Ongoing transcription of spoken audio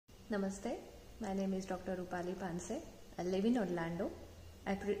Namaste, my name is Dr. Rupali Panse. I live in Orlando.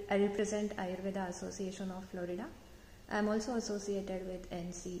 I represent Ayurveda Association of Florida. I am also associated with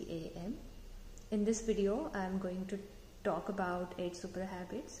NCAM. In this video, I am going to talk about 8 super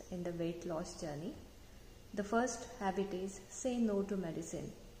habits in the weight loss journey. The first habit is say no to medicine.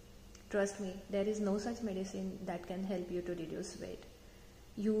 Trust me, there is no such medicine that can help you to reduce weight.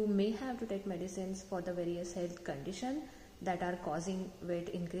 You may have to take medicines for the various health conditions that are causing weight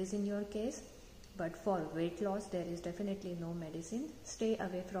increase in your case, but for weight loss there is definitely no medicine. Stay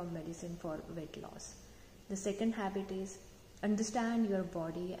away from medicine for weight loss. The second habit is understand your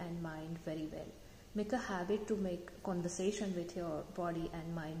body and mind very well. Make a habit to make conversation with your body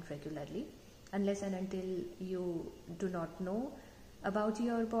and mind regularly. Unless and until you do not know about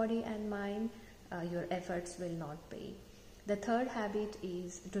your body and mind, your efforts will not pay. The third habit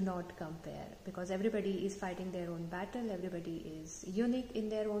is do not compare, because everybody is fighting their own battle, everybody is unique in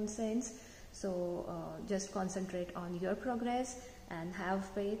their own sense. So just concentrate on your progress and have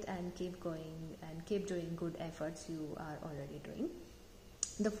faith and keep going and keep doing good efforts you are already doing.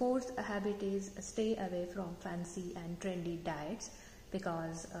 The fourth habit is stay away from fancy and trendy diets,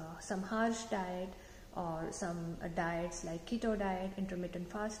 because some harsh diet or some diets like keto diet, intermittent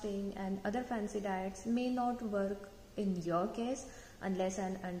fasting and other fancy diets may not work in your case unless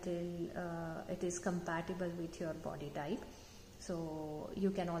and until it is compatible with your body type. So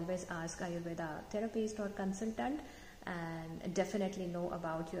you can always ask Ayurveda therapist or consultant and definitely know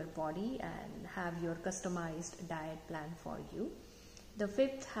about your body and have your customized diet plan for you. The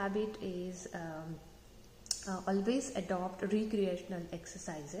fifth habit is always adopt recreational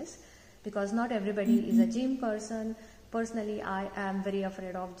exercises, because not everybody is a gym person. Personally, I am very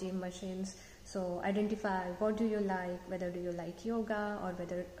afraid of gym machines. So identify what do you like, whether do you like yoga or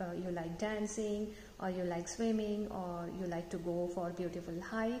whether you like dancing or you like swimming or you like to go for beautiful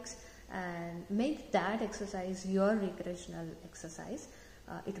hikes, and make that exercise your recreational exercise.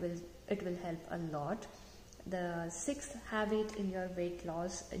 It will help a lot. The sixth habit in your weight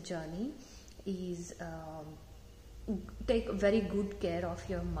loss journey is take very good care of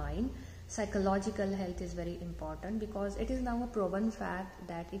your mind. Psychological health is very important, because it is now a proven fact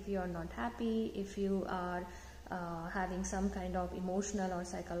that if you are not happy, if you are having some kind of emotional or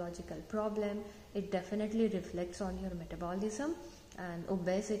psychological problem, it definitely reflects on your metabolism, and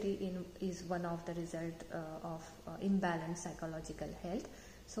obesity is one of the result of imbalanced psychological health.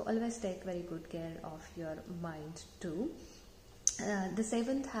 So always take very good care of your mind too. The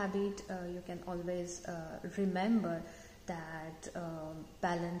seventh habit, you can always remember that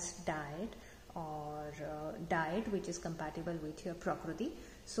balanced diet or diet which is compatible with your prakriti.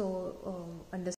 So understand